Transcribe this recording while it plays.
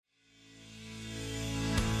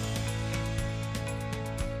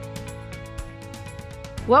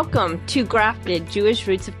Welcome to Grafted, Jewish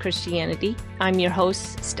Roots of Christianity. I'm your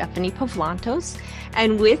host, Stephanie Pavlantos,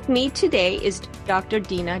 and with me today is Dr.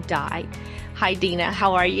 Dina Dye. Hi, Dina.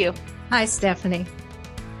 How are you? Hi, Stephanie.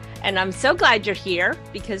 And I'm so glad you're here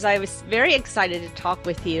because I was very excited to talk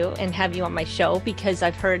with you and have you on my show because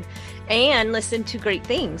I've heard and listened to great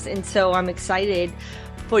things. And so I'm excited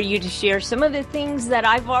for you to share some of the things that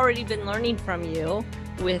I've already been learning from you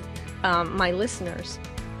with my listeners.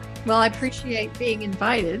 Well, I appreciate being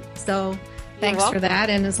invited. So thanks for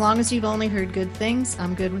that. And as long as you've only heard good things,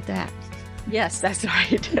 I'm good with that. Yes, that's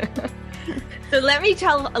right. So let me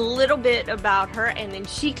tell a little bit about her and then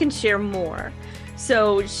she can share more.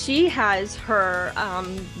 So she has her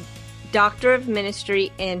Doctor of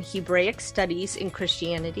Ministry in Hebraic Studies in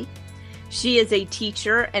Christianity. She is a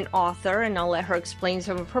teacher and author, and I'll let her explain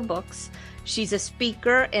some of her books. She's a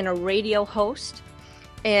speaker and a radio host.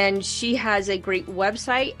 And she has a great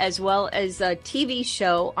website as well as a TV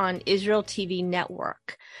show on Israel TV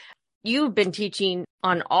Network. You've been teaching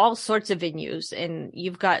on all sorts of venues and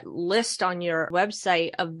you've got lists on your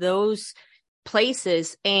website of those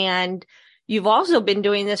places. And you've also been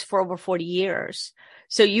doing this for over 40 years.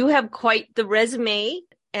 So you have quite the resume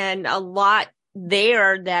and a lot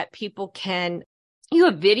there that people can, you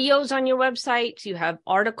have videos on your website, you have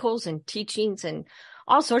articles and teachings and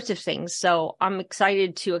all sorts of things. So I'm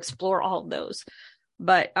excited to explore all of those.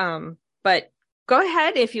 But go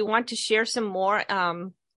ahead if you want to share some more,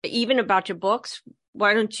 even about your books.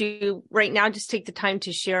 Why don't you right now just take the time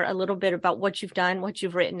to share a little bit about what you've done, what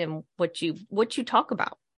you've written, and what you talk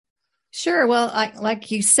about? Sure. Well,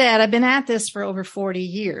 like you said, I've been at this for over 40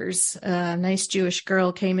 years. A nice Jewish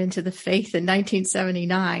girl came into the faith in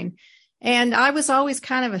 1979, and I was always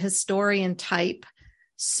kind of a historian type.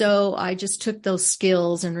 So I just took those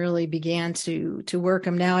skills and really began to work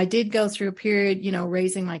them. Now, I did go through a period,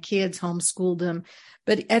 raising my kids, homeschooled them.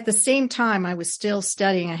 But at the same time, I was still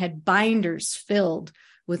studying. I had binders filled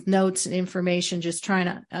with notes and information, just trying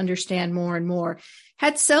to understand more and more.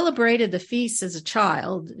 Had celebrated the feasts as a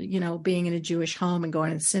child, being in a Jewish home and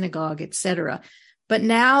going to the synagogue, etc. But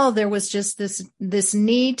now there was just this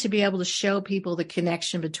need to be able to show people the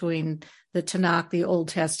connection between the Tanakh, the Old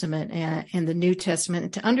Testament, and the New Testament,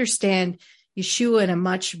 and to understand Yeshua in a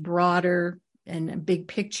much broader and big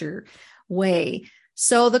picture way.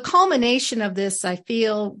 So the culmination of this, I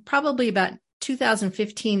feel, probably about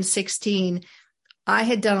 2015-16, I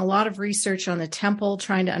had done a lot of research on the temple,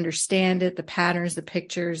 trying to understand it, the patterns, the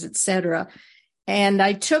pictures, etc. And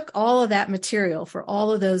I took all of that material for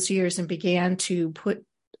all of those years and began to put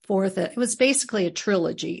forth it was basically a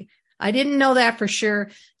trilogy. I didn't know that for sure.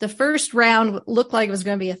 The first round looked like it was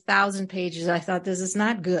going to be 1,000 pages. I thought, this is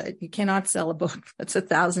not good. You cannot sell a book that's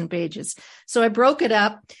 1,000 pages. So I broke it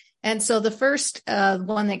up. And so the first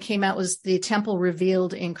one that came out was The Temple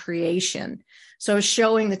Revealed in Creation. So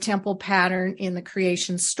showing the temple pattern in the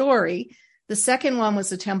creation story. The second one was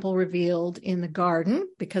The Temple Revealed in the Garden,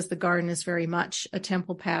 because the garden is very much a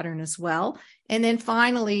temple pattern as well. And then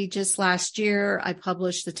finally, just last year, I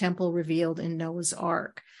published The Temple Revealed in Noah's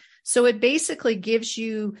Ark. So it basically gives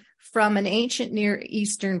you, from an ancient Near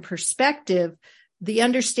Eastern perspective, the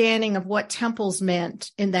understanding of what temples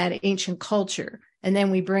meant in that ancient culture. And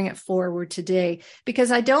then we bring it forward today,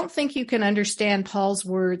 because I don't think you can understand Paul's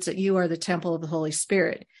words that you are the temple of the Holy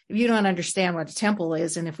Spirit if you don't understand what a temple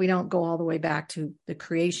is, and if we don't go all the way back to the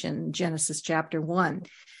creation, Genesis chapter 1.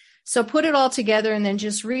 So put it all together, and then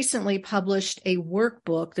just recently published a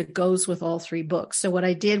workbook that goes with all three books. So what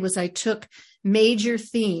I did was I took major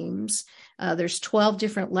themes. There's 12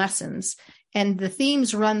 different lessons, and the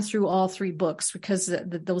themes run through all three books because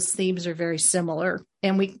those themes are very similar,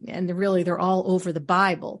 and they're all over the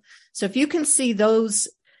Bible. So if you can see those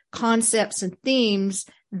concepts and themes,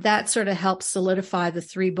 that sort of helps solidify the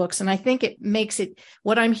three books. And I think it makes it,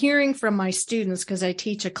 what I'm hearing from my students, because I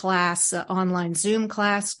teach a class, online Zoom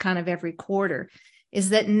class, kind of every quarter,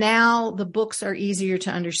 is that now the books are easier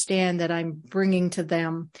to understand, that I'm bringing to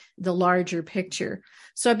them the larger picture.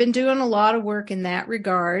 So I've been doing a lot of work in that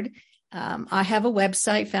regard. I have a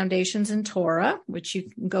website, Foundations in Torah, which you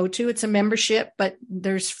can go to. It's a membership, but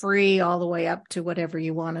there's free all the way up to whatever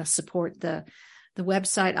you want to support the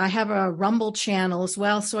website. I have a Rumble channel as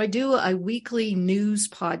well. So I do a weekly news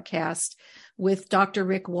podcast with Dr.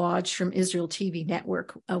 Rick Wadge from Israel TV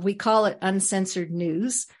Network. We call it Uncensored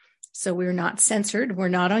News. So we're not censored. We're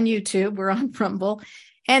not on YouTube. We're on Rumble.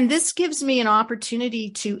 And this gives me an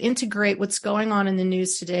opportunity to integrate what's going on in the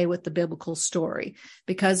news today with the biblical story,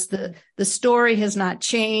 because the story has not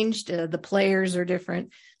changed. The players are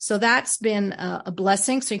different. So that's been a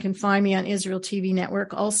blessing. So you can find me on Israel TV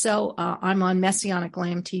Network. Also, I'm on Messianic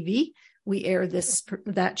Lamb TV, we air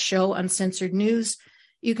that show, Uncensored News.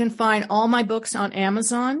 You can find all my books on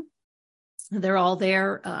Amazon. They're all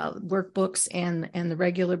there, workbooks and the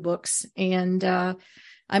regular books. And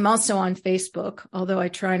I'm also on Facebook, although I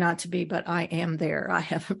try not to be, but I am there. I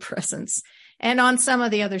have a presence. And on some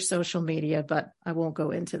of the other social media, but I won't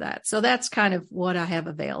go into that. So that's kind of what I have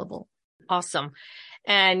available. Awesome.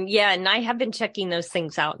 And yeah, and I have been checking those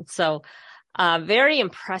things out. So very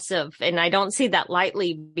impressive. And I don't see that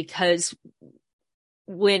lightly, because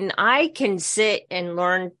when I can sit and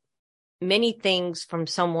learn many things from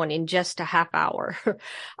someone in just a half hour,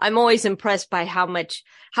 I'm always impressed by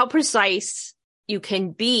how precise you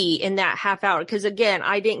can be in that half hour. Because again,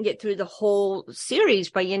 I didn't get through the whole series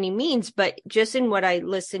by any means, but just in what I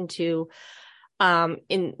listened to,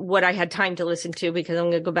 in what I had time to listen to, because I'm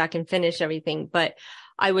going to go back and finish everything. But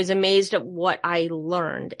I was amazed at what I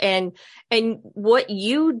learned. And what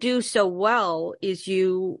you do so well is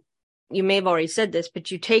you may have already said this,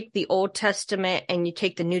 but you take the Old Testament and you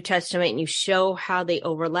take the New Testament and you show how they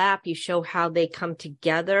overlap. You show how they come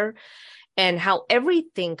together and how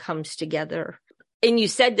everything comes together. And you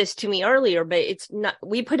said this to me earlier, but it's not,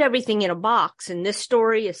 we put everything in a box, and this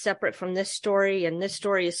story is separate from this story, and this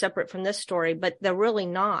story is separate from this story, but they're really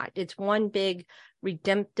not. It's one big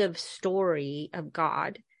redemptive story of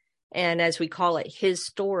God. And as we call it, his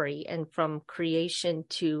story. And from creation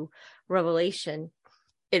to Revelation,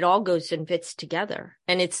 it all goes and fits together.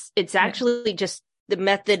 And it's actually just the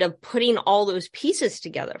method of putting all those pieces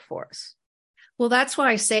together for us. Well, that's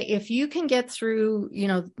why I say, if you can get through,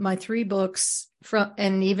 my 3 books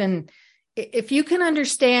and even if you can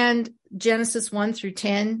understand Genesis 1 through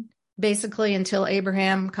 10, basically until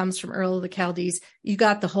Abraham comes from Ur of the Chaldees, you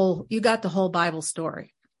got the whole Bible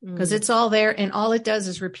story, because it's all there, and all it does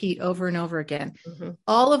is repeat over and over again. Mm-hmm.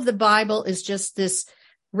 All of the Bible is just this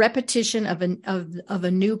repetition of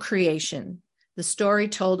a new creation, the story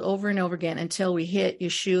told over and over again until we hit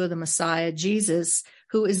Yeshua, the Messiah, Jesus,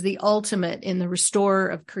 who is the ultimate in the restorer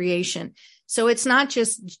of creation. So it's not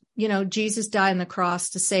just, Jesus died on the cross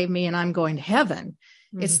to save me and I'm going to heaven.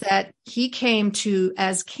 Mm-hmm. It's that he came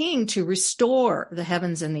as king to restore the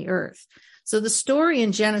heavens and the earth. So the story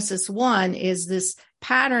in Genesis 1 is this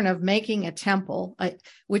pattern of making a temple,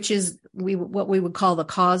 which is what we would call the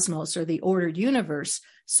cosmos, or the ordered universe,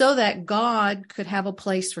 so that God could have a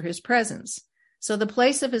place for his presence. So the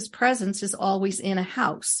place of his presence is always in a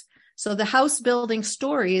house. So the house building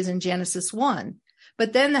story is in Genesis 1,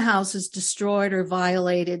 but then the house is destroyed or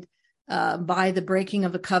violated by the breaking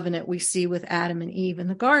of a covenant we see with Adam and Eve in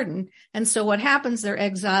the garden. And so what happens, they're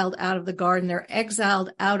exiled out of the garden. They're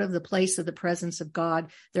exiled out of the place of the presence of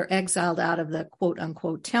God. They're exiled out of the quote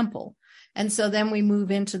unquote temple. And so then we move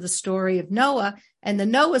into the story of Noah, and the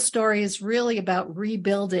Noah story is really about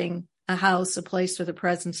rebuilding a house, a place for the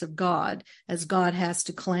presence of God, as God has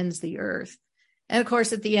to cleanse the earth. And of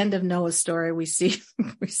course, at the end of Noah's story, we see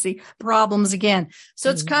problems again. So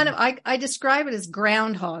it's kind of, I describe it as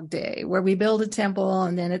Groundhog Day, where we build a temple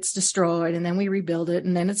and then it's destroyed, and then we rebuild it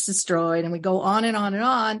and then it's destroyed, and we go on and on and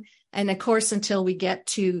on. And of course, until we get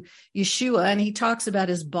to Yeshua, and he talks about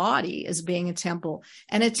his body as being a temple,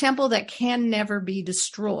 and a temple that can never be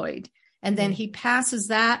destroyed. And then he passes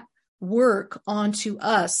that work onto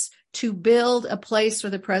us to build a place for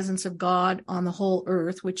the presence of God on the whole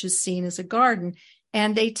earth, which is seen as a garden,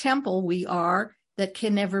 and a temple we are that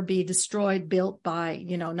can never be destroyed, built by,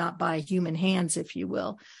 not by human hands, if you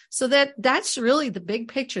will. So that's really the big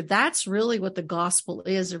picture. That's really what the gospel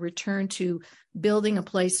is, a return to building a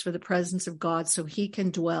place for the presence of God so he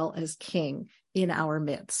can dwell as king in our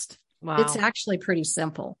midst. Wow. It's actually pretty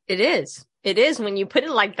simple. It is. It is. When you put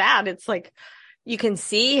it like that, it's like, you can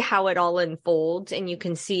see how it all unfolds, and you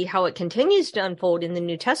can see how it continues to unfold in the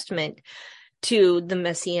New Testament to the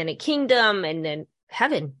Messianic kingdom and then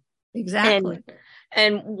heaven. Exactly.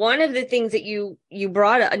 And one of the things that you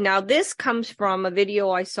brought up, now this comes from a video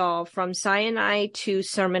I saw from Sinai to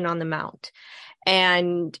Sermon on the Mount.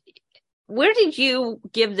 And where did you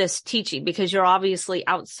give this teaching? Because you're obviously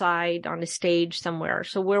outside on a stage somewhere.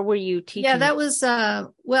 So where were you teaching? Yeah, that was, I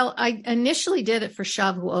initially did it for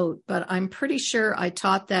Shavuot, but I'm pretty sure I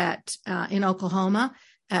taught that in Oklahoma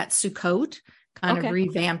at Sukkot, kind of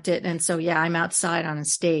revamped it. And so, yeah, I'm outside on a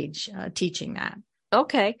stage teaching that.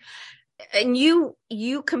 Okay. And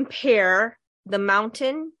you compare the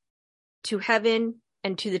mountain to heaven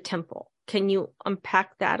and to the temple. Can you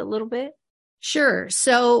unpack that a little bit? Sure.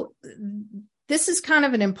 So this is kind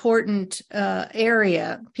of an important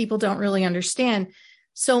area people don't really understand.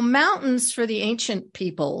 So mountains for the ancient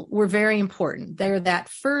people were very important. They're that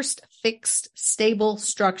first fixed, stable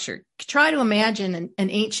structure. Try to imagine an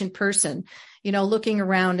ancient person, looking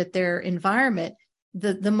around at their environment,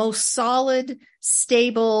 the most solid,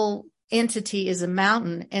 stable entity is a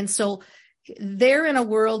mountain. And so they're in a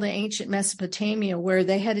world in ancient Mesopotamia where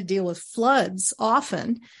they had to deal with floods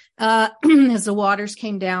often, as the waters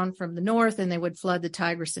came down from the north and they would flood the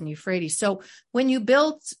Tigris and Euphrates. So when you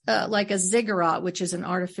built like a ziggurat, which is an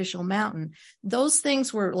artificial mountain, those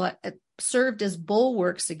things were served as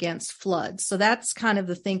bulwarks against floods. So that's kind of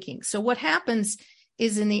the thinking. So what happens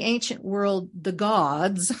is in the ancient world, the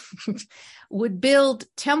gods would build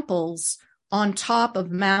temples on top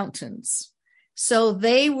of mountains. So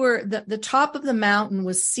they were, the top of the mountain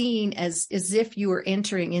was seen as if you were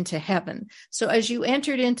entering into heaven. So as you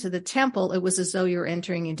entered into the temple, it was as though you were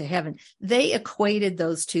entering into heaven. They equated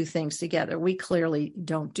those two things together. We clearly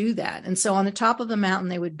don't do that. And so on the top of the mountain,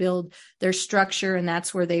 they would build their structure, and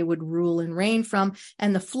that's where they would rule and reign from.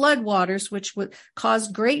 And the flood waters, which would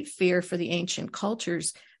cause great fear for the ancient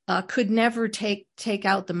cultures, could never take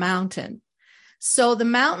out the mountain. So the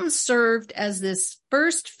mountain served as this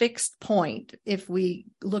first fixed point, if we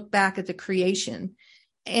look back at the creation,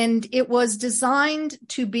 and it was designed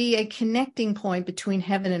to be a connecting point between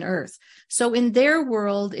heaven and earth. So in their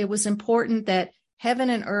world, it was important that heaven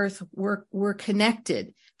and earth were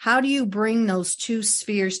connected. How do you bring those two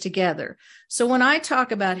spheres together? So when I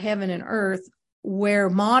talk about heaven and earth, where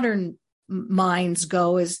modern minds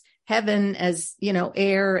go is heaven as,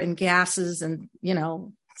 air and gases and,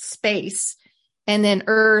 space. And then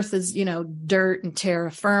earth is, dirt and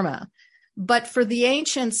terra firma. But for the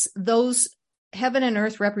ancients, those heaven and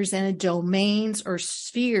earth represented domains or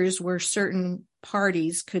spheres where certain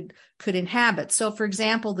parties could inhabit. So, for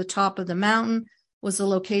example, the top of the mountain was the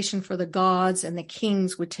location for the gods, and the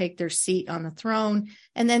kings would take their seat on the throne.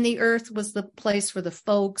 And then the earth was the place for the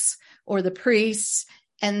folks or the priests.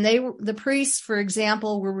 And the priests, for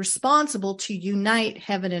example, were responsible to unite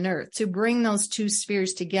heaven and earth, to bring those two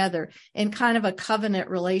spheres together in kind of a covenant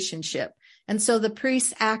relationship. And so the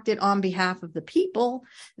priests acted on behalf of the people.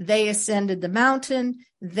 They ascended the mountain.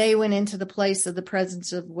 They went into the place of the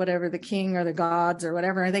presence of whatever, the king or the gods or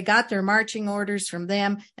whatever. And they got their marching orders from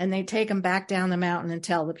them, and they take them back down the mountain and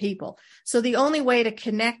tell the people. So the only way to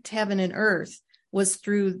connect heaven and earth was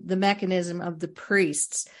through the mechanism of the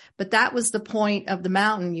priests. But that was the point of the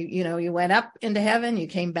mountain. You went up into heaven, you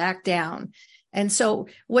came back down. And so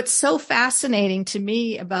what's so fascinating to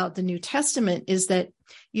me about the New Testament is that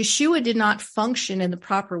Yeshua did not function in the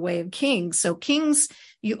proper way of kings. So kings,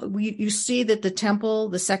 you see that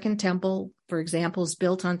the second temple, for example, is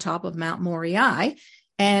built on top of Mount Moriah.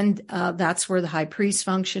 And that's where the high priest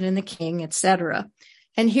functioned and the king, etc.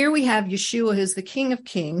 And here we have Yeshua, who's the King of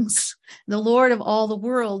Kings, the Lord of all the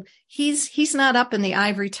world. He's not up in the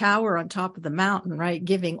ivory tower on top of the mountain, right,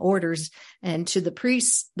 giving orders and to the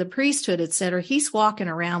priests, the priesthood, etc. He's walking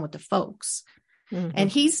around with the folks, and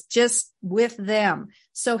he's just with them.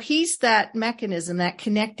 So he's that mechanism, that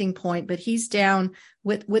connecting point, but he's down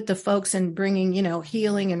with the folks and bringing,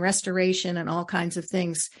 healing and restoration and all kinds of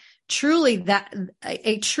things. Truly, that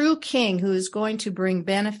a true king who is going to bring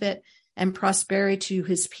benefit and prosperity to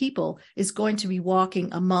his people is going to be walking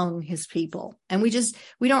among his people. And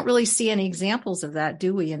we don't really see any examples of that,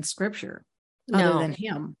 do we, in scripture, other than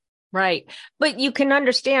him? Right. But you can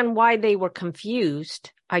understand why they were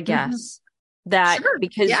confused, I guess,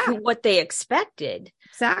 because what they expected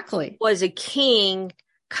exactly was a king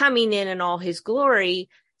coming in all his glory,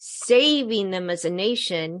 saving them as a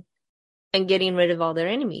nation and getting rid of all their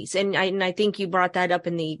enemies. And I think you brought that up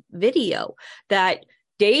in the video, that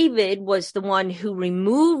David was the one who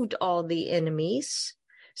removed all the enemies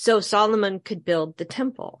so Solomon could build the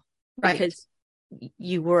temple, right? Because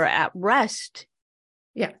you were at rest.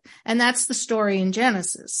 Yeah. And that's the story in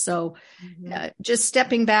Genesis. So just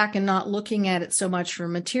stepping back and not looking at it so much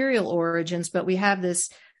from material origins, but we have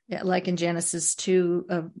this, like in Genesis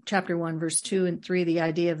 2, chapter 1, verse 2 and 3, the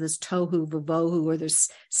idea of this tohu vavohu, or this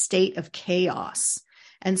state of chaos.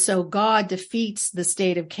 And so God defeats the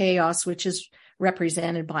state of chaos, which is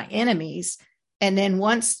represented by enemies. And then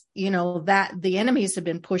once, that the enemies have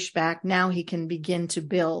been pushed back, now he can begin to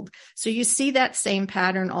build. So you see that same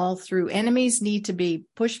pattern all through. Enemies need to be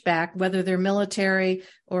pushed back, whether they're military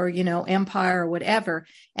or, empire or whatever.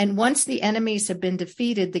 And once the enemies have been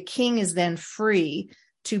defeated, the king is then free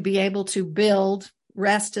to be able to build.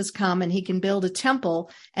 Rest has come, and he can build a temple,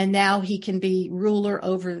 and now he can be ruler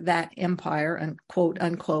over that empire, and quote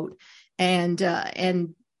unquote. And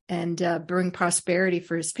bring prosperity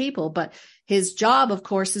for his people. But his job, of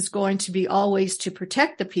course, is going to be always to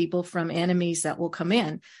protect the people from enemies that will come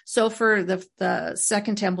in. So for the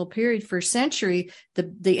Second Temple period, first century,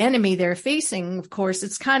 the enemy they're facing, of course,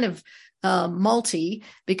 it's kind of multi,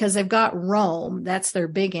 because they've got Rome, that's their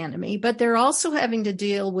big enemy, but they're also having to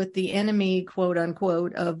deal with the enemy, quote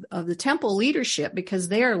unquote, of the temple leadership, because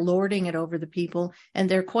they are lording it over the people and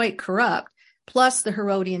they're quite corrupt, plus the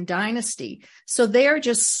Herodian dynasty. So they are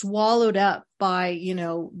just swallowed up by,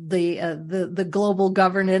 the global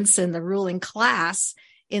governance and the ruling class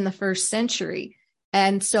in the first century.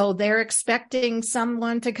 And so they're expecting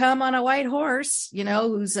someone to come on a white horse,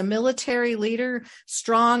 who's a military leader,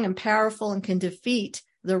 strong and powerful, and can defeat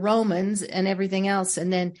the Romans and everything else.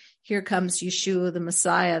 And then here comes Yeshua, the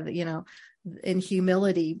Messiah, in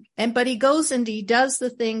humility. But he goes and he does the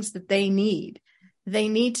things that they need. They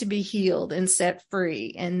need to be healed and set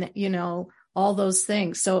free and, all those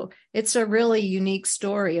things. So it's a really unique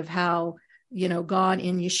story of how, God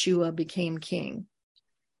in Yeshua became king.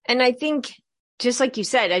 And I think, just like you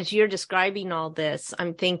said, as you're describing all this,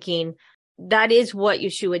 I'm thinking that is what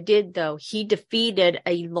Yeshua did, though. He defeated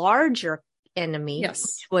a larger enemy, yes,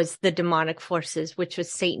 which was the demonic forces, which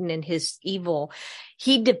was Satan and his evil.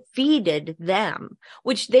 He defeated them,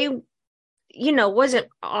 which they, wasn't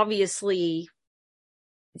obviously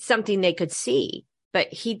something they could see,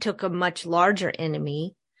 but he took a much larger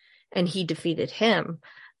enemy and he defeated him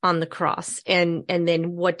on the cross. And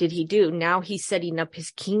then what did he do? Now he's setting up his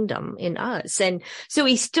kingdom in us. And so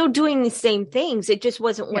he's still doing the same things. It just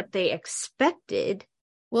wasn't what they expected.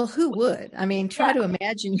 Well, who would? I mean, try to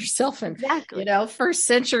imagine yourself in, exactly. First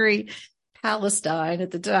century Palestine at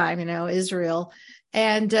the time, Israel.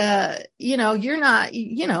 And, you're not,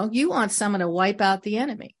 you want someone to wipe out the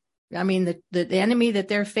enemy. I mean, the enemy that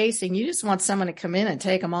they're facing, you just want someone to come in and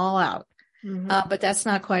take them all out. Mm-hmm. But that's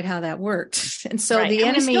not quite how that worked. And so the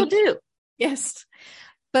enemy still do. Yes.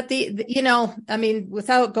 But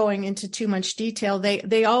without going into too much detail,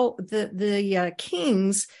 the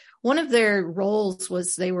kings, one of their roles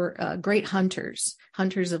was they were great hunters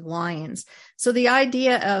of lions. So the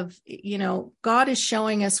idea of, God is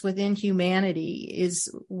showing us within humanity is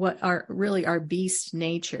what our beast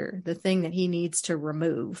nature, the thing that he needs to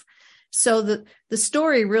remove. So the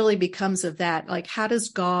story really becomes of that, like, how does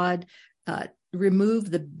God remove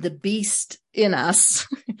the beast in us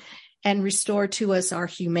and restore to us our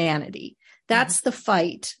humanity? That's the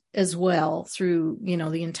fight as well through,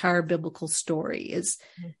 the entire biblical story is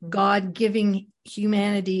God giving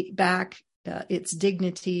humanity back its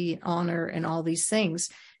dignity, honor, and all these things.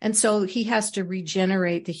 And so he has to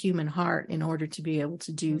regenerate the human heart in order to be able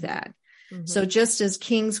to do that. Mm-hmm. So just as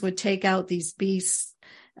kings would take out these beasts,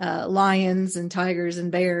 lions and tigers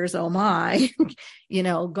and bears, oh my,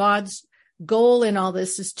 God's goal in all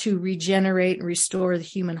this is to regenerate and restore the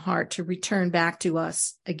human heart, to return back to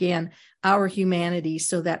us again, our humanity,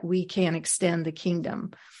 so that we can extend the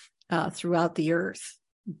kingdom throughout the earth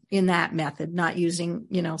in that method, not using,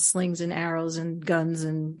 slings and arrows and guns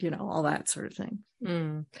and, all that sort of thing.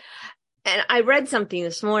 Mm. And I read something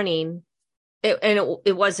this morning,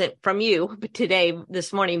 it wasn't from you, but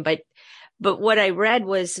this morning, but what I read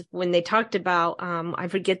was when they talked about, I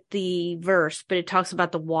forget the verse, but it talks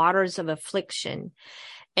about the waters of affliction.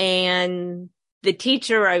 And the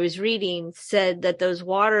teacher I was reading said that those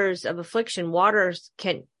waters of affliction, waters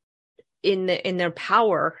can, in their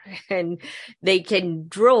power, and they can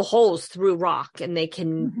drill holes through rock and they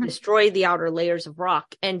can destroy the outer layers of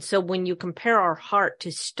rock. And so when you compare our heart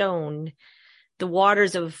to stone, the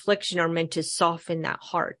waters of affliction are meant to soften that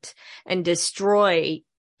heart and destroy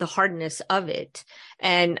the hardness of it.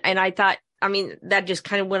 And I thought, that just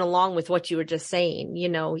kind of went along with what you were just saying.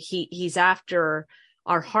 He's after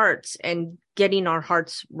our hearts and getting our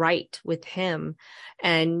hearts right with him.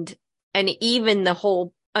 And even the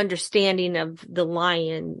whole understanding of the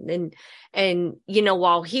lion and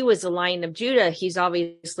while he was the Lion of Judah, he's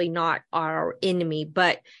obviously not our enemy,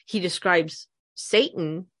 but he describes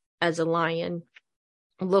Satan as a lion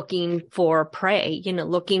looking for prey,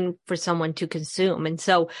 looking for someone to consume. And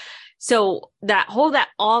so all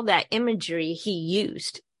that imagery he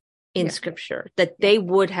used in scripture that they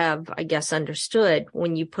would have, I guess, understood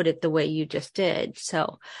when you put it the way you just did.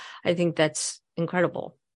 So I think that's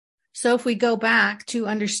incredible. So if we go back to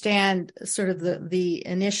understand sort of the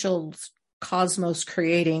initial cosmos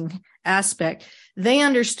creating aspect, they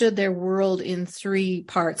understood their world in three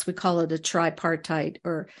parts. We call it a tripartite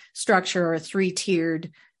or structure, or a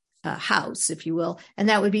three-tiered house, if you will. And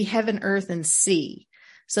that would be heaven, earth, and sea.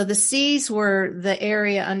 So the seas were the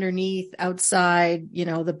area underneath, outside,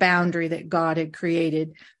 the boundary that God had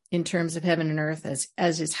created. in terms of heaven and earth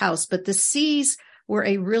as his house. But the seas were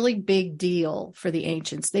a really big deal for the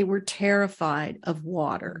ancients. They were terrified of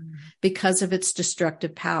water because of its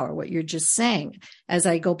destructive power, what you're just saying. As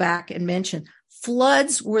I go back and mention,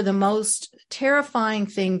 floods were the most terrifying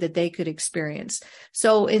thing that they could experience.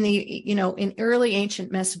 So in early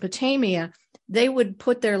ancient Mesopotamia, they would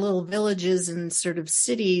put their little villages and sort of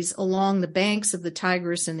cities along the banks of the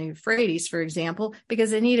Tigris and the Euphrates, for example,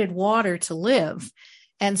 because they needed water to live.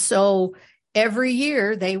 And so every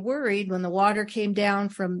year they worried when the water came down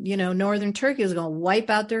from, northern Turkey, it was going to wipe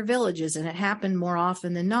out their villages. And it happened more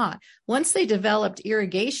often than not. Once they developed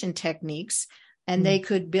irrigation techniques and they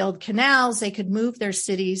could build canals, they could move their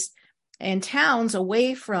cities and towns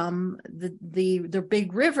away from the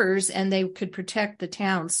big rivers, and they could protect the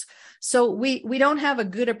towns. So we don't have a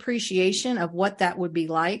good appreciation of what that would be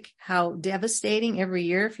like, how devastating every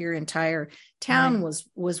year if your entire town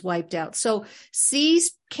was wiped out. So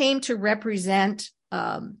seas came to represent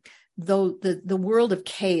the world of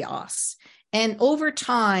chaos, and over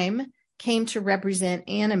time came to represent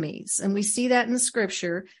enemies. And we see that in the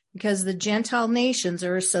scripture because the Gentile nations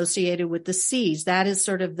are associated with the seas. That is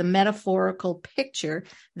sort of the metaphorical picture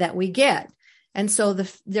that we get. And so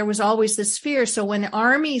there was always this fear. So when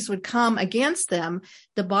armies would come against them,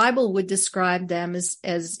 the Bible would describe them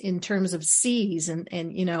as in terms of seas and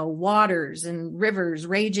waters and rivers,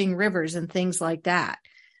 raging rivers and things like that.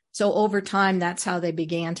 So over time, that's how they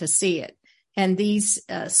began to see it. And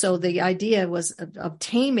so the idea was of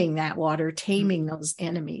taming that water, taming those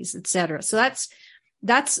enemies, et cetera. So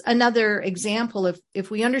that's another example.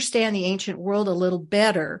 If we understand the ancient world a little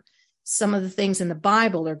better, some of the things in the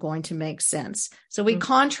Bible are going to make sense. So we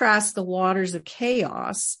contrast the waters of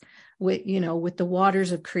chaos with the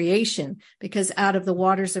waters of creation, because out of the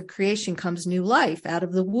waters of creation comes new life, out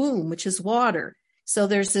of the womb, which is water. So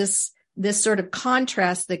there's this sort of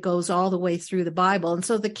contrast that goes all the way through the Bible. And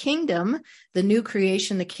so the kingdom, the new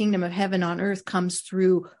creation, the kingdom of heaven on earth comes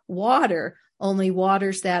through water, only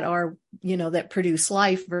waters that are, that produce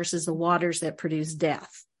life versus the waters that produce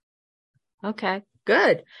death. Okay,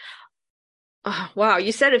 good. Wow,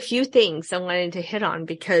 you said a few things I wanted to hit on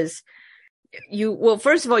because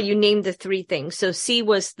first of all, you named the three things. So sea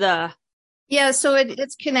was so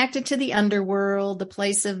it's connected to the underworld, the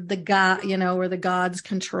place of the God, where the gods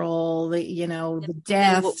control, the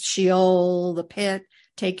death, Sheol, the pit,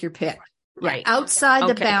 take your pick. Right. Outside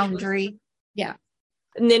the boundary. Yeah.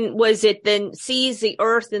 And then was it then seas, the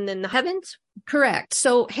earth, and then the heavens? Correct.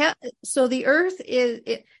 So the earth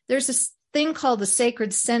there's this thing called the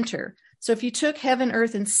sacred center. So if you took heaven,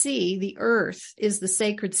 earth, and sea, the earth is the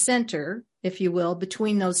sacred center, if you will,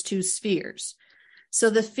 between those two spheres.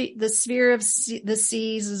 So the sphere of the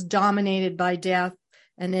seas is dominated by death.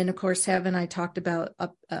 And then, of course, heaven, I talked about,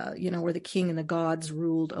 where the king and the gods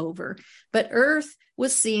ruled over. But earth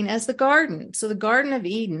was seen as the garden. So the Garden of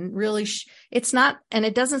Eden really, it's not, and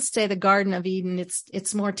it doesn't say the Garden of Eden.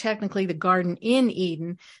 It's more technically the Garden in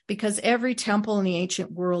Eden, because every temple in the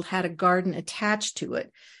ancient world had a garden attached to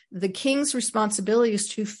it. The king's responsibility is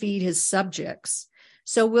to feed his subjects.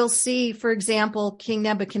 So we'll see, for example, King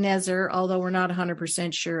Nebuchadnezzar, although we're not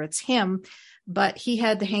 100% sure it's him, but he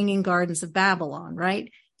had the Hanging Gardens of Babylon,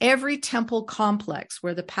 right? Every temple complex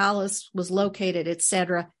where the palace was located,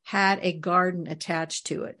 etc., had a garden attached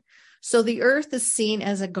to it. So the earth is seen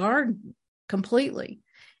as a garden completely.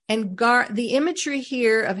 And the imagery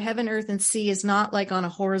here of heaven, earth, and sea is not like on a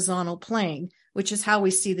horizontal plane, which is how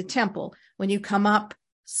we see the temple. When you come up,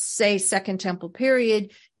 say Second Temple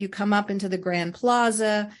period, you come up into the Grand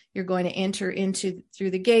Plaza, you're going to enter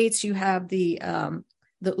through the gates. You have the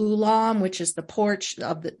Ulam, which is the porch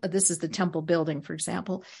of this is the temple building, for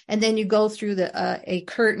example. And then you go through a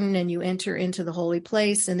curtain and you enter into the holy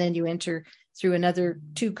place, and then you enter through another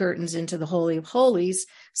two curtains into the Holy of Holies.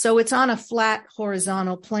 So it's on a flat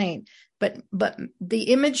horizontal plane. But the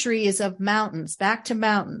imagery is of mountains, back to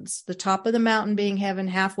mountains, the top of the mountain being heaven,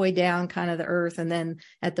 halfway down kind of the earth, and then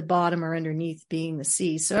at the bottom or underneath being the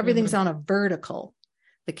sea. So everything's on a vertical,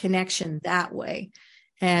 the connection that way.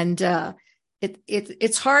 And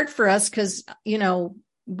it's hard for us because,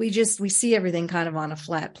 we see everything kind of on a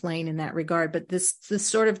flat plane in that regard. But this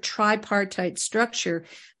sort of tripartite structure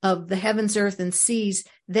of the heavens, earth, and seas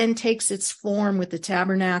then takes its form with the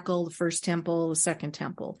tabernacle, the first temple, the second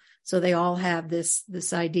temple. So they all have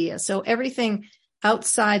this idea. So everything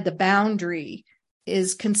outside the boundary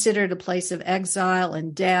is considered a place of exile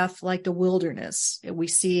and death, like the wilderness we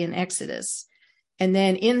see in Exodus. And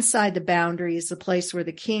then inside the boundary is the place where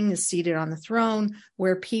the king is seated on the throne,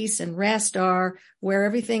 where peace and rest are, where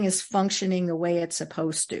everything is functioning the way it's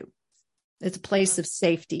supposed to. It's a place of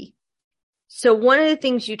safety. So one of the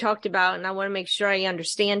things you talked about, and I want to make sure I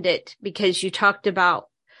understand it, because you talked about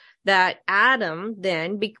that Adam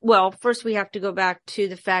then, well, first we have to go back to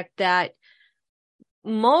the fact that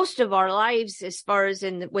most of our lives, as far as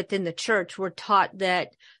within the church, we're taught that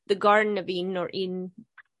the Garden of Eden or Eden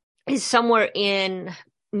is somewhere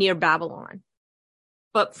near Babylon.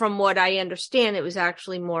 But from what I understand, it was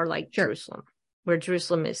actually more like Jerusalem, where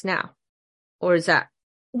Jerusalem is now. Or is that?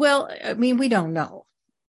 Well, I mean, we don't know.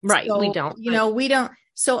 Right. So, we don't. We don't.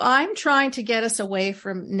 So I'm trying to get us away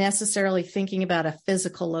from necessarily thinking about a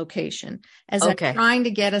physical location, as I'm trying to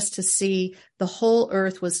get us to see the whole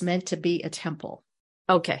earth was meant to be a temple.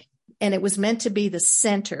 Okay. And it was meant to be the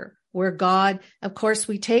center where God, of course,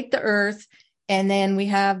 we take the earth and then we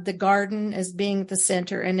have the garden as being the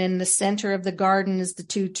center. And in the center of the garden is the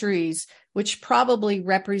two trees, which probably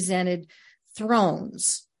represented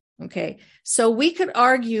thrones. Okay. So we could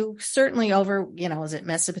argue certainly over, is it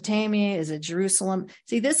Mesopotamia? Is it Jerusalem?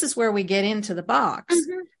 See, this is where we get into the box.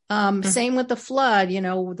 Mm-hmm. Same with the flood,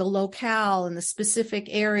 the locale and the specific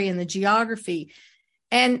area and the geography.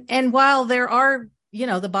 And while there are,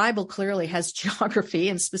 the Bible clearly has geography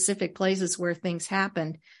and specific places where things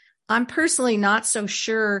happened, I'm personally not so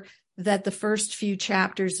sure that the first few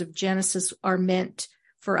chapters of Genesis are meant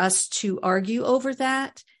for us to argue over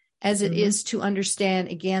that, as it is to understand,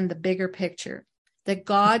 again, the bigger picture, that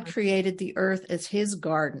God created the earth as his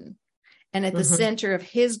garden. And at the center of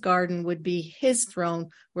his garden would be his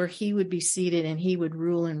throne, where he would be seated and he would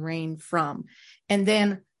rule and reign from. And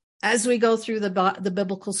then as we go through the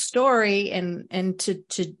biblical story and to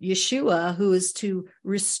Yeshua, who is to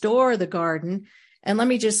restore the garden. And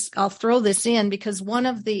I'll throw this in, because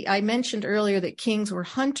I mentioned earlier that kings were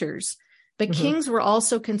hunters, but kings were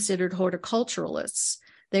also considered horticulturalists.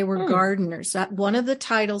 They were gardeners. One of the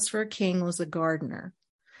titles for a king was a gardener.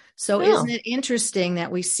 So isn't it interesting that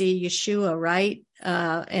we see Yeshua, right?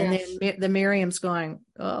 And then the Miriam's going,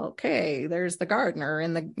 okay, there's the gardener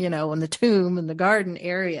in the tomb in the garden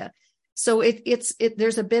area. So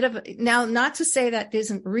there's a bit of, now, not to say that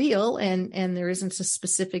isn't real and there isn't a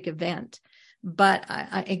specific event, but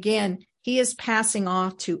again, he is passing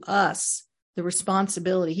off to us the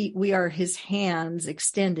responsibility. We are his hands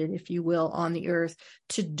extended, if you will, on the earth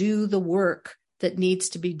to do the work that needs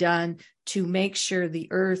to be done to make sure the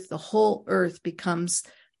whole earth becomes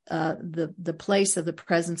the place of the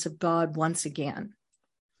presence of God once again.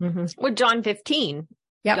 Well, John 15,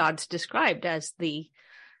 God's described as the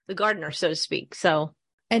gardener, so to speak. So,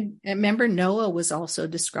 and remember, Noah was also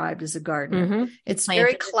described as a gardener. It's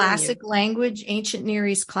very classic language, ancient Near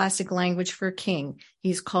East classic language for a king.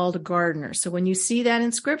 He's called a gardener. So when you see that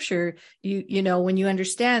in scripture, when you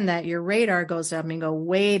understand that, your radar goes up and you go,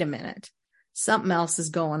 wait a minute, something else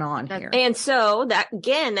is going on here. And so that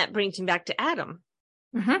brings him back to Adam.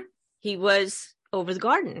 He was over the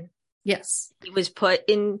garden. Yes. He was put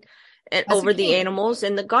in over the animals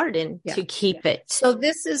in the garden to keep it. So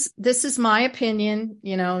this is my opinion,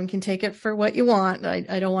 and can take it for what you want.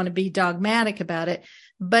 I don't want to be dogmatic about it,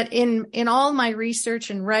 but in all my research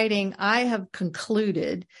and writing, I have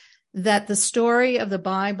concluded that the story of the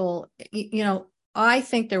Bible, I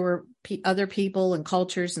think there were other people and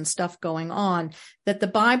cultures and stuff going on, that the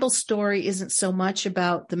Bible story isn't so much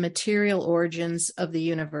about the material origins of the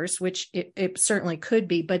universe, which it certainly could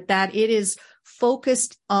be, but that it is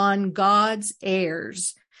focused on God's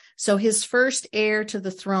heirs. So his first heir to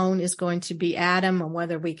the throne is going to be Adam, and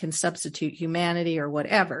whether we can substitute humanity or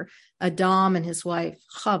whatever, Adam and his wife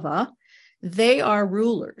Chava. They are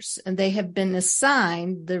rulers, and they have been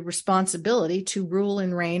assigned the responsibility to rule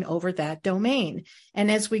and reign over that domain.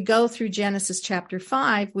 And as we go through Genesis chapter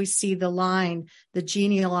 5, we see the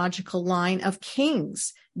genealogical line of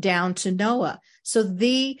kings down to Noah. So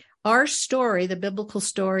our story, the biblical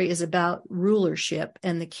story, is about rulership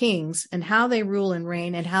and the kings and how they rule and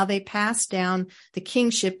reign and how they pass down the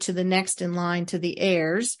kingship to the next in line, to the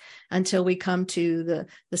heirs, until we come to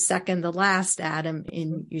the last Adam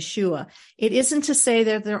in Yeshua. It isn't to say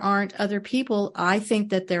that there aren't other people. I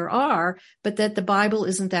think that there are, but that the Bible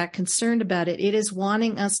isn't that concerned about it. It is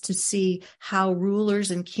wanting us to see how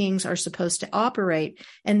rulers and kings are supposed to operate.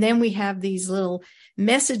 And then we have these little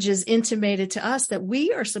messages intimated to us that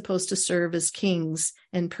we are supposed to serve as kings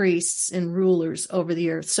and priests and rulers over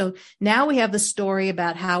the earth. So now we have the story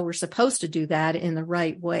about how we're supposed to do that in the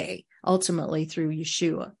right way, ultimately through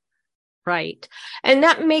Yeshua. Right. And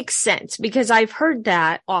that makes sense, because I've heard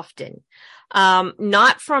that often,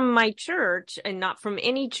 not from my church and not from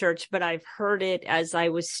any church, but I've heard it as I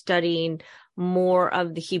was studying more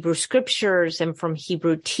of the Hebrew scriptures and from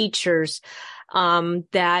Hebrew teachers,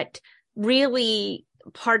 that really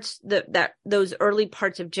parts that those early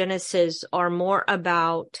parts of Genesis are more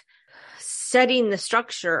about setting the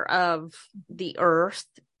structure of the earth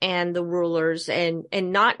and the rulers, and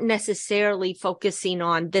not necessarily focusing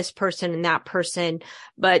on this person and that person,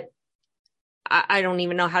 but I don't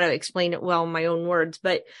even know how to explain it well in my own words,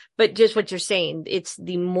 but just what you're saying, it's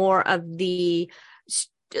the more of the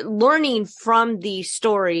learning from the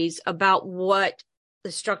stories about what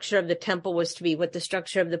the structure of the temple was to be, what the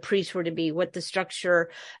structure of the priests were to be, what the structure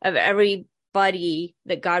of everybody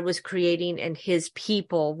that God was creating and his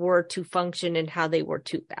people were to function, and how they were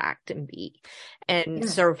to act and be and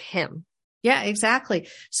serve him. Yeah, exactly.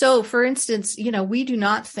 So for instance, we do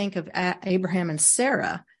not think of Abraham and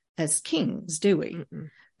Sarah as kings, do we? Mm-mm.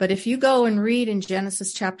 But if you go and read in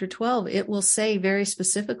Genesis chapter 12, it will say very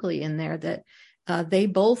specifically in there that they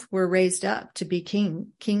both were raised up to be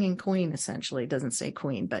king and queen, essentially. It doesn't say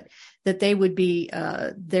queen, but that they would be,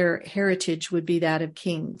 their heritage would be that of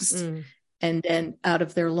kings. Mm. And then out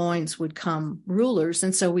of their loins would come rulers.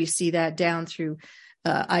 And so we see that down through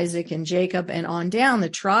Isaac and Jacob and on down. The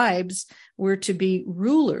tribes were to be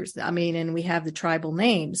rulers. And we have the tribal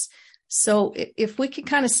names. So if we can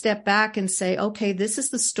kind of step back and say, okay, this is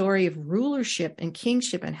the story of rulership and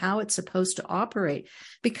kingship and how it's supposed to operate,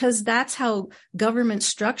 because that's how government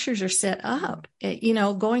structures are set up.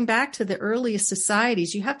 Going back to the earliest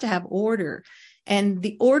societies, you have to have order. And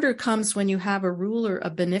the order comes when you have a ruler, a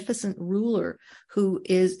beneficent ruler who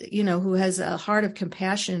is, who has a heart of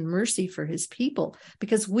compassion and mercy for his people,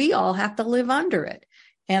 because we all have to live under it.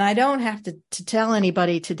 And I don't have to tell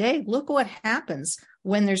anybody today, look what happens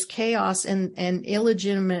when there's chaos and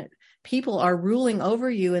illegitimate people are ruling over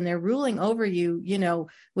you, and they're ruling over you,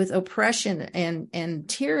 with oppression and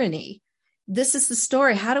tyranny. This is the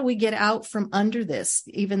story. How do we get out from under this,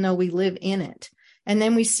 even though we live in it? And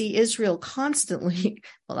then we see Israel constantly,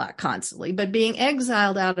 well, not constantly, but being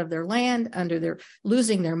exiled out of their land,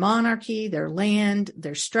 losing their monarchy, their land,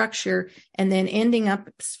 their structure, and then ending up,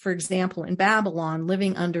 for example, in Babylon,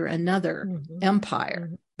 living under another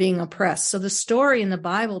empire, being oppressed. So the story in the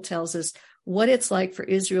Bible tells us what it's like for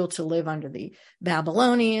Israel to live under the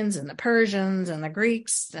Babylonians and the Persians and the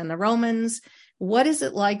Greeks and the Romans. What is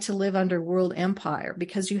it like to live under world empire?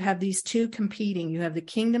 Because you have these two competing. You have the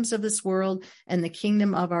kingdoms of this world and the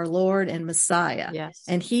kingdom of our Lord and Messiah. Yes.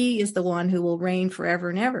 And he is the one who will reign forever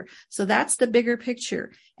and ever. So that's the bigger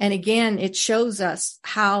picture. And again, it shows us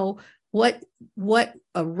what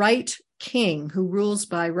a right king who rules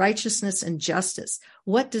by righteousness and justice,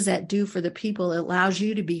 what does that do for the people? It allows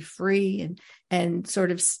you to be free and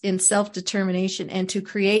sort of in self-determination, and to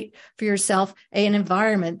create for yourself an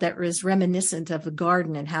environment that is reminiscent of the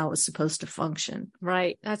garden and how it was supposed to function.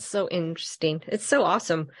 Right. That's so interesting. It's so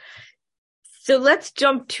awesome. So let's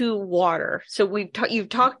jump to water. So you've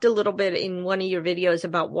talked a little bit in one of your videos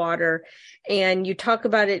about water, and you talk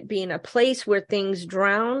about it being a place where things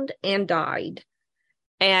drowned and died.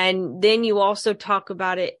 And then you also talk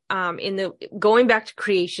about it going back to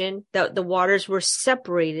creation, the waters were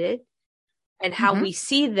separated, and how we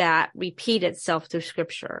see that repeat itself through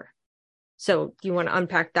scripture. So do you want to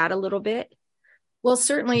unpack that a little bit? Well,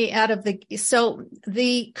 certainly so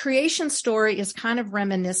the creation story is kind of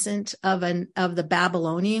reminiscent of the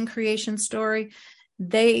Babylonian creation story.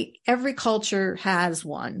 Every culture has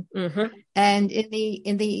one. Mm-hmm. And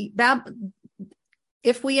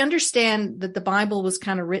if we understand that the Bible was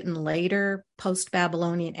kind of written later,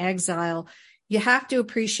 post-Babylonian exile, you have to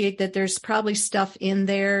appreciate that there's probably stuff in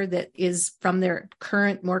there that is from their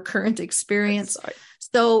more current experience.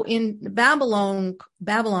 So in Babylon,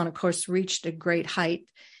 of course, reached a great height.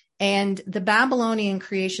 And the Babylonian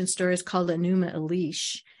creation story is called Enuma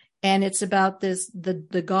Elish. And it's about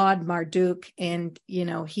the god Marduk. And,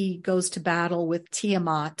 he goes to battle with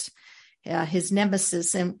Tiamat, his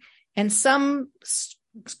nemesis. And some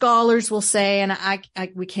scholars will say, and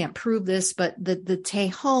we can't prove this, but the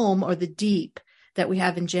Tehom, or the deep that we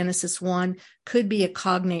have in Genesis 1, could be a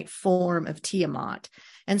cognate form of Tiamat.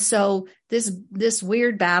 And so this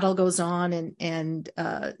weird battle goes on, and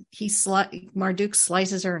Marduk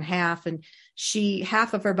slices her in half, and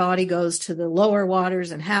half of her body goes to the lower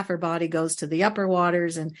waters and half her body goes to the upper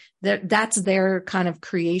waters. And that's their kind of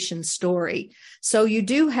creation story. So you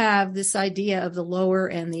do have this idea of the lower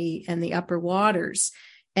and the upper waters.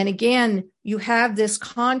 And again, you have this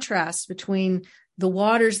contrast between the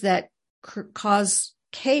waters that cause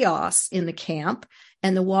chaos in the camp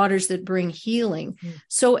and the waters that bring healing. Mm-hmm.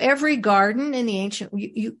 So every garden in the ancient,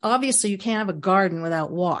 you obviously you can't have a garden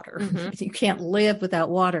without water. Mm-hmm. You can't live without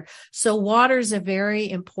water. So water is a very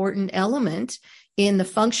important element in the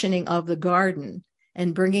functioning of the garden.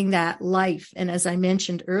 and bringing that life. And as I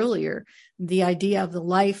mentioned earlier, the idea of the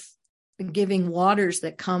life-giving waters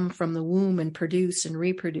that come from the womb and produce and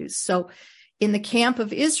reproduce. So in the camp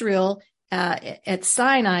of Israel, at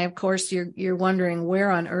Sinai, of course, you're wondering,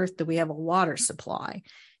 where on earth do we have a water supply?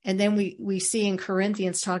 And then we see in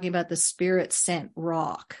Corinthians talking about the Spirit sent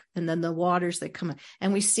rock, and then the waters that come.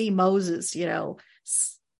 And we see Moses,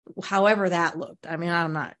 however that looked. I mean,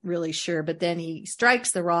 I'm not really sure, but then he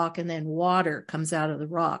strikes the rock and then water comes out of the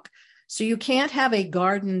rock. So you can't have a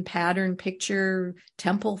garden pattern picture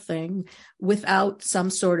temple thing without some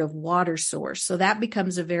sort of water source. So that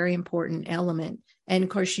becomes a very important element. And of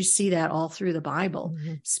course, you see that all through the Bible,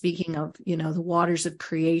 speaking of, the waters of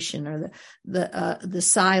creation, or the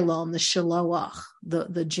Siloam, the Shiloach,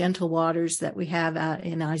 the gentle waters that we have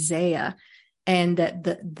in Isaiah, and that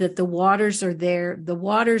the waters are there. The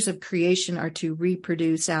waters of creation are to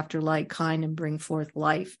reproduce after like kind and bring forth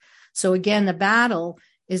life. So again, the battle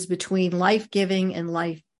is between life-giving and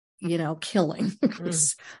life, killing.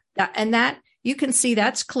 And that you can see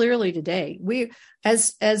that's clearly today. We,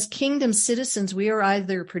 as kingdom citizens, we are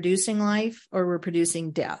either producing life or we're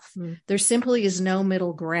producing death. There simply is no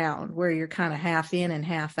middle ground where you're kind of half in and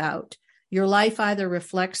half out. Your life either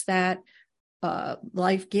reflects that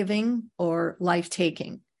life-giving or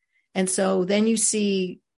life-taking. And so then you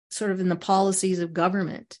see sort of in the policies of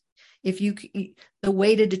government, the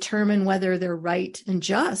way to determine whether they're right and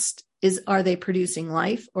just is, are they producing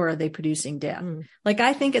life or are they producing death? Like,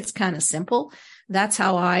 I think it's kind of simple. That's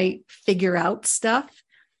how I figure out stuff.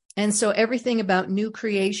 And so everything about new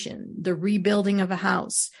creation, the rebuilding of a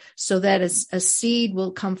house, so that a seed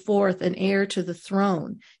will come forth, an heir to the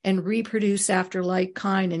throne, and reproduce after like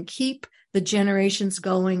kind and keep the generations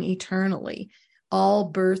going eternally,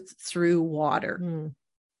 all birthed through water.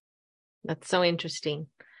 That's so interesting.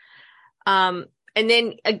 And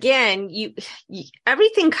then again, you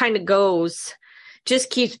everything kind of just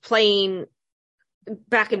keeps playing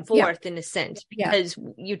back and forth in a sense, because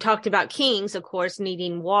you talked about kings, of course,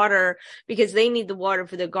 needing water because they need the water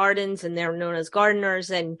for their gardens and they're known as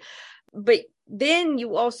gardeners. But then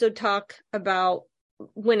you also talk about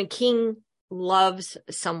when a king loves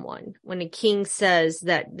someone, when a king says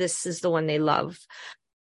that this is the one they love.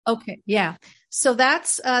 Okay. Yeah. So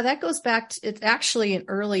that goes back to, it's actually an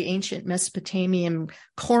early ancient Mesopotamian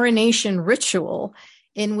coronation ritual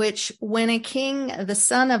in which when a king, the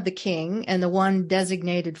son of the king and the one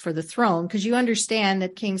designated for the throne, because you understand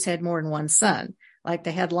that kings had more than one son, like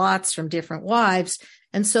they had lots from different wives.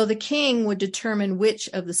 And so the king would determine which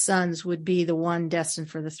of the sons would be the one destined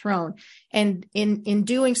for the throne. And in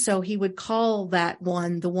doing so, he would call that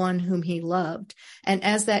one the one whom he loved. And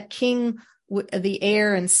as that king, the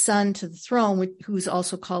heir and son to the throne, who's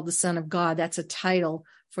also called the Son of God, that's a title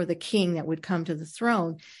for the king that would come to the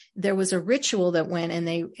throne. There was a ritual that went, and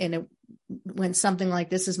it went something like,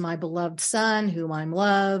 "This is my beloved son, whom I'm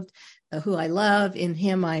loved, who I love. In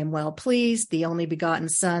him I am well pleased. The only begotten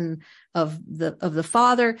Son of the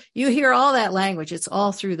Father." You hear all that language. It's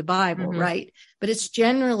all through the Bible, right? But it's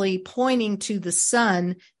generally pointing to the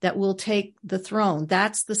son that will take the throne.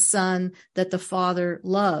 That's the son that the Father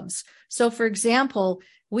loves. So, for example,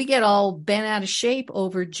 we get all bent out of shape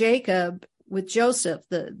over Jacob with Joseph,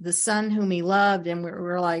 the son whom he loved. And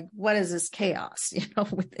we're like, what is this chaos,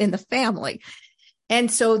 within the family?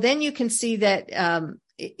 And so then you can see that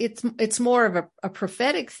it's more of a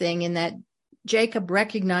prophetic thing, in that Jacob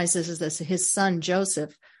recognizes as his son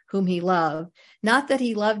Joseph, whom he loved. Not that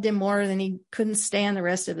he loved him more than he couldn't stand the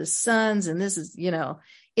rest of his sons. And this is,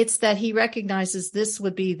 it's that he recognizes this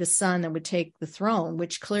would be the son that would take the throne,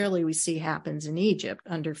 which clearly we see happens in Egypt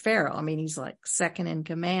under Pharaoh. I mean, he's like second in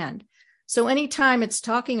command. So anytime it's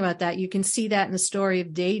talking about that, you can see that in the story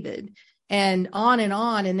of David, and on.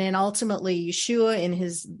 And then ultimately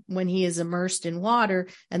Yeshua when he is immersed in water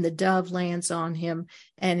and the dove lands on him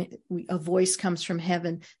and a voice comes from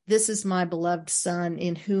heaven, "This is my beloved son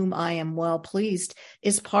in whom I am well pleased,"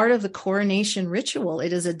 is part of the coronation ritual.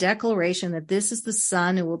 It is a declaration that this is the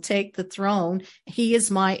son who will take the throne. He is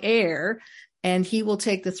my heir, and he will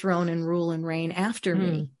take the throne and rule and reign after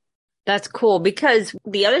me. That's cool, because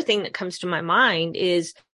the other thing that comes to my mind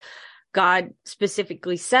is God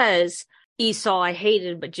specifically says, "Esau I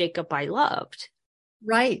hated, but Jacob I loved."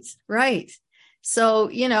 Right. So,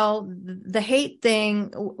 the hate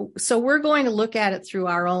thing. So we're going to look at it through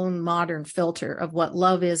our own modern filter of what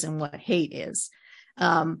love is and what hate is.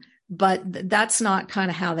 But that's not kind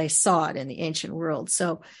of how they saw it in the ancient world.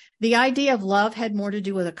 So the idea of love had more to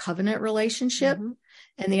do with a covenant relationship.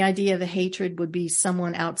 And the idea of a hatred would be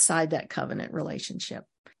someone outside that covenant relationship.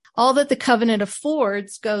 All that the covenant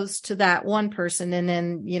affords goes to that one person. And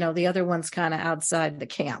then, the other one's kind of outside the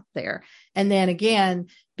camp there. And then again,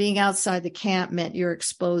 being outside the camp meant you're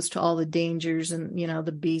exposed to all the dangers and,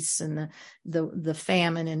 the beasts and the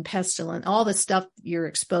famine and pestilence, all the stuff you're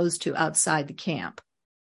exposed to outside the camp.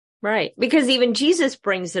 Right. Because even Jesus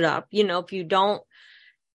brings it up, if you don't,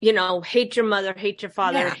 hate your mother, hate your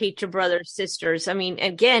father, hate your brothers, sisters. I mean,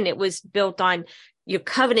 again, it was built on your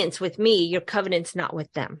covenants with me, your covenants not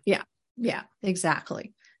with them. Yeah. Yeah,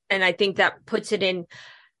 exactly. And I think that puts it in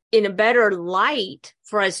a better light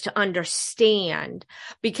for us to understand,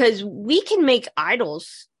 because we can make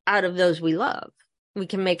idols out of those we love. We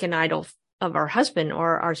can make an idol of our husband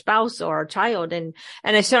or our spouse or our child. And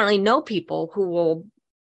I certainly know people who will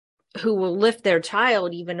lift their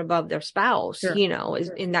child even above their spouse, sure.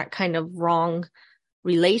 Is in that kind of wrong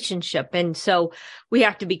relationship. And so we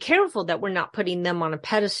have to be careful that we're not putting them on a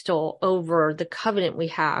pedestal over the covenant we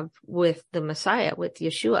have with the Messiah, with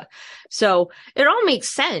Yeshua. So it all makes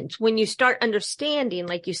sense when you start understanding,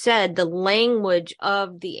 like you said, the language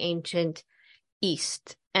of the ancient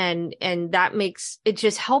East. And that it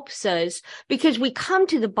just helps us, because we come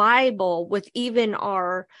to the Bible with even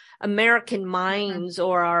our American minds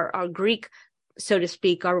or our Greek, so to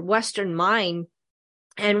speak, our Western mind,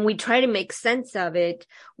 and we try to make sense of it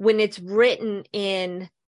when it's written in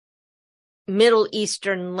Middle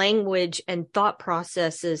Eastern language and thought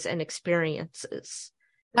processes and experiences.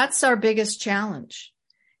 That's our biggest challenge.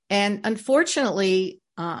 And unfortunately,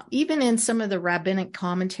 even in some of the rabbinic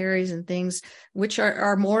commentaries and things, which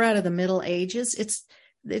are more out of the Middle Ages,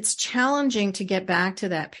 it's challenging to get back to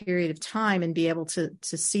that period of time and be able to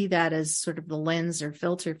see that as sort of the lens or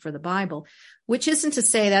filter for the Bible, which isn't to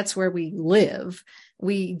say that's where we live.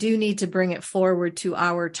 We do need to bring it forward to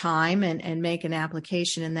our time and make an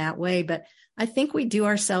application in that way. But I think we do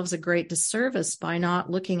ourselves a great disservice by not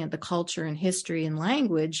looking at the culture and history and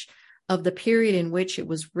language of the period in which it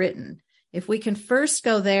was written. If we can first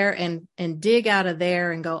go there and dig out of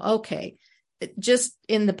there and go, okay, just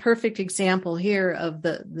in the perfect example here of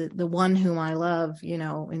the one whom I love,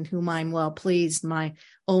 in whom I'm well pleased, my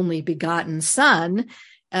only begotten son,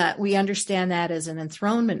 we understand that as an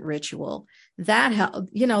enthronement ritual.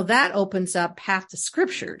 That opens up half the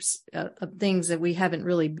scriptures of things that we haven't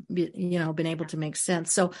really, been able to make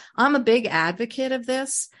sense. So I'm a big advocate of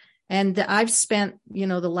this. And I've spent,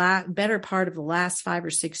 the better part of the last 5 or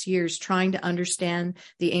 6 years trying to understand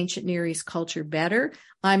the ancient Near East culture better.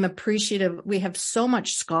 I'm appreciative. We have so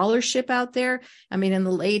much scholarship out there. I mean, in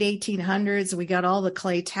the late 1800s, we got all the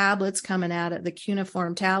clay tablets coming out of the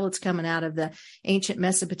cuneiform tablets coming out of the ancient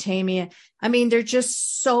Mesopotamia. I mean, they're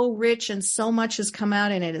just so rich and so much has come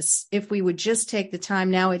out in it. If we would just take the time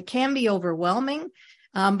now, it can be overwhelming.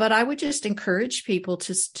 But I would just encourage people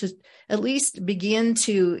to at least begin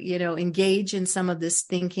to, engage in some of this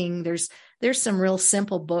thinking. There's some real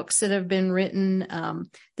simple books that have been written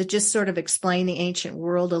that just sort of explain the ancient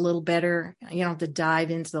world a little better. You don't have to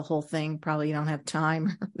dive into the whole thing. Probably you don't have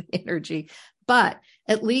time or the energy, but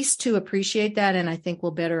at least to appreciate that. And I think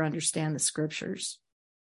we'll better understand the scriptures.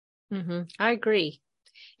 Mm-hmm. I agree.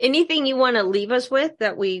 Anything you want to leave us with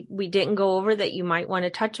that we didn't go over that you might want to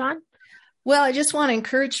touch on? Well, I just want to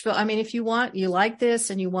encourage, Phil. I mean, if you like this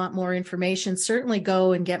and you want more information, certainly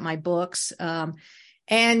go and get my books.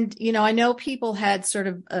 And, I know people had sort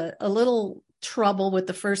of a little trouble with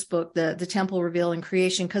the first book, the Temple Revealing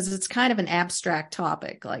Creation, because it's kind of an abstract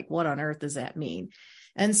topic. Like, what on earth does that mean?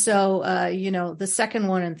 And so, the second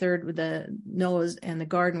one and third with the Noah's and the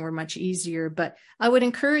garden were much easier, but I would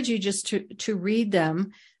encourage you just to read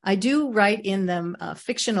them. I do write in them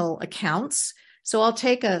fictional accounts. So I'll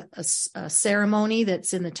take a ceremony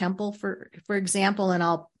that's in the temple, for example, and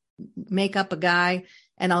I'll make up a guy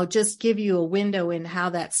and I'll just give you a window in how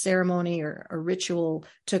that ceremony or ritual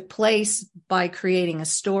took place by creating a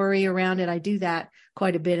story around it. I do that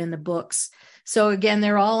quite a bit in the books. So again,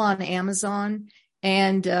 they're all on Amazon.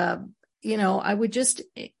 And, I would just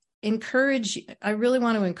I really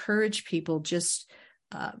want to encourage people just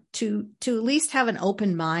to at least have an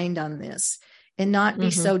open mind on this. And not be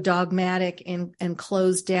so dogmatic and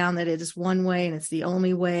closed down that it is one way and it's the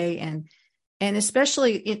only way. And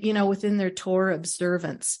especially, within their Torah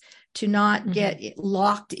observance, to not get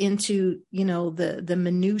locked into, the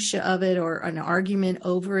minutia of it or an argument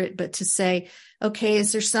over it, but to say, okay,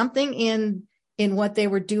 is there something in in what they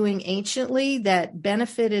were doing anciently that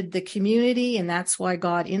benefited the community, and that's why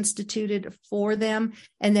God instituted for them.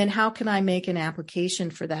 And then how can I make an application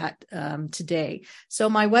for that today? So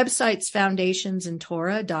my website's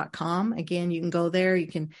foundationsandtorah.com. Again, you can go there.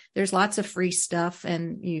 There's lots of free stuff,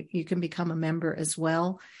 and you can become a member as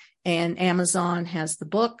well. And Amazon has the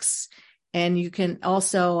books. And you can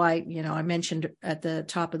also, I mentioned at the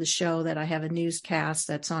top of the show that I have a newscast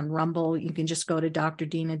that's on Rumble. You can just go to Dr.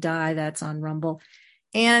 Dina Dye, that's on Rumble.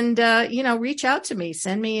 And, reach out to me,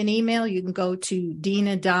 send me an email. You can go to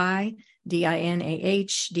Dina Dye,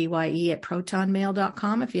 DINAHDYE at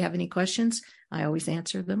protonmail.com. If you have any questions, I always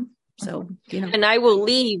answer them. So, And I will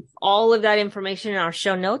leave all of that information in our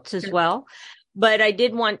show notes as well. But I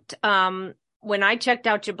did want, when I checked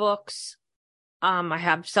out your books, I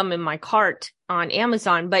have some in my cart on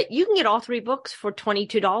Amazon, but you can get all 3 books for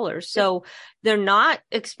 $22. So they're not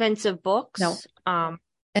expensive books. No. And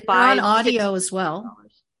they're on audio as well.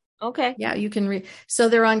 Okay. Yeah, you can read. So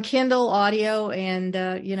they're on Kindle, audio, and,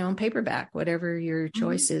 paperback, whatever your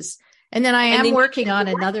choice is. And then I am working on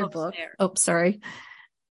another book. There. Oh, sorry.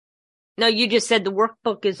 No, you just said the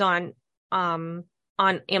workbook is on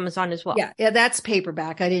Amazon as well. Yeah, that's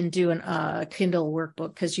paperback. I didn't do a Kindle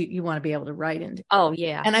workbook because you want to be able to write into it. Oh,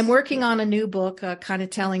 yeah. And I'm working on a new book, kind of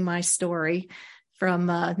telling my story from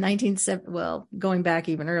 1970, well, going back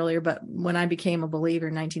even earlier, but when I became a believer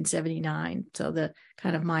in 1979. So the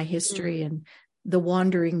kind of my history and the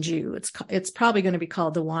Wandering Jew. It's probably going to be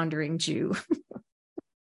called The Wandering Jew.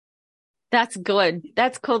 That's good.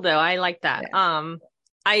 That's cool though. I like that. Yeah.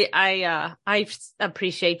 I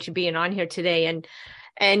appreciate you being on here today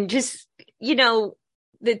and just,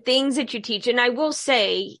 the things that you teach. And I will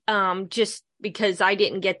say, just because I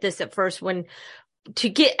didn't get this at first, to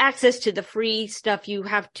get access to the free stuff, you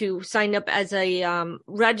have to sign up as a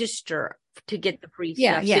register to get the free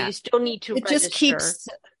stuff. Yeah. So you still need to register. Just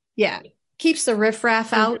keeps the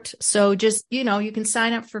riffraff out. So just, you can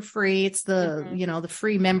sign up for free. It's the, the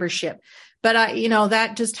free membership. But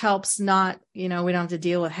that just helps not, we don't have to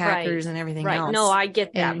deal with hackers and everything else. No, I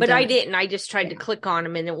get that. But I didn't. I just tried to click on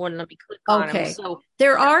them and it wouldn't let me click on them. So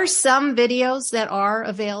there are some videos that are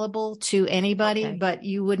available to anybody, but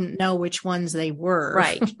you wouldn't know which ones they were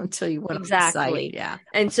until you went on the site. Yeah.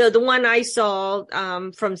 And so the one I saw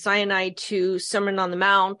from Sinai to Sermon on the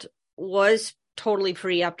Mount was totally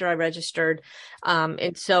free after I registered.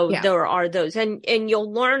 And so there are those and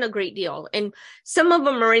you'll learn a great deal. And some of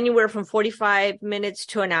them are anywhere from 45 minutes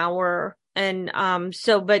to an hour. And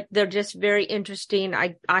but they're just very interesting.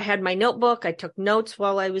 I had my notebook. I took notes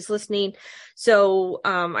while I was listening. So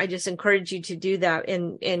I just encourage you to do that.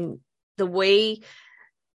 And the way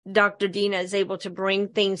Dr. Dina is able to bring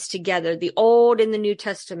things together, the Old and the New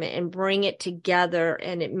Testament, and bring it together,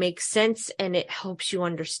 and it makes sense and it helps you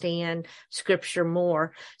understand scripture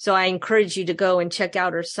more. So I encourage you to go and check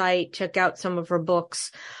out her site, check out some of her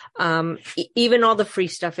books, even all the free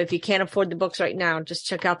stuff. If you can't afford the books right now, just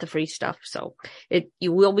check out the free stuff. So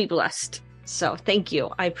you will be blessed. So thank you.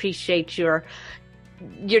 I appreciate your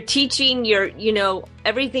teaching,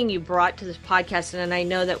 everything you brought to this podcast. And I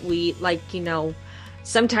know that we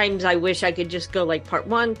sometimes I wish I could just go like part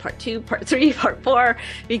 1, part 2, part 3, part 4,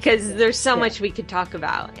 because there's so much we could talk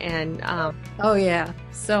about. And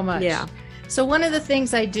so much. Yeah. So one of the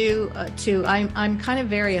things I do too, I'm kind of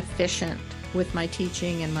very efficient with my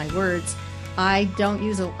teaching and my words. I don't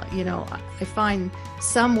use I find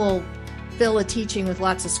some will fill a teaching with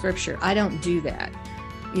lots of scripture. I don't do that.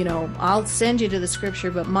 I'll send you to the scripture,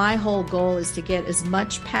 but my whole goal is to get as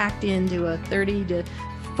much packed into a 30 to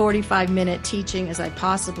 45-minute teaching as I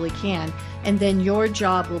possibly can. And then your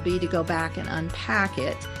job will be to go back and unpack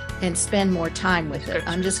it and spend more time with it.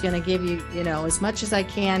 I'm just going to give you, as much as I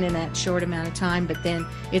can in that short amount of time, but then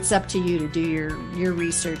it's up to you to do your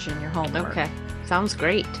research and your homework. Okay. Sounds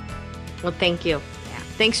great. Well, thank you. Yeah.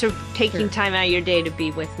 Thanks for taking time out of your day to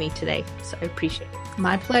be with me today. So I appreciate it.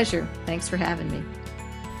 My pleasure. Thanks for having me.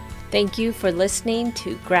 Thank you for listening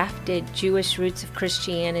to Grafted Jewish Roots of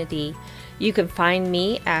Christianity. You can find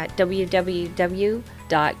me at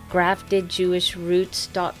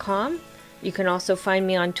www.graftedjewishroots.com. You can also find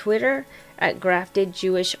me on Twitter at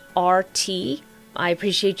GraftedJewishRT. I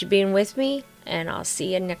appreciate you being with me, and I'll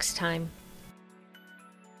see you next time.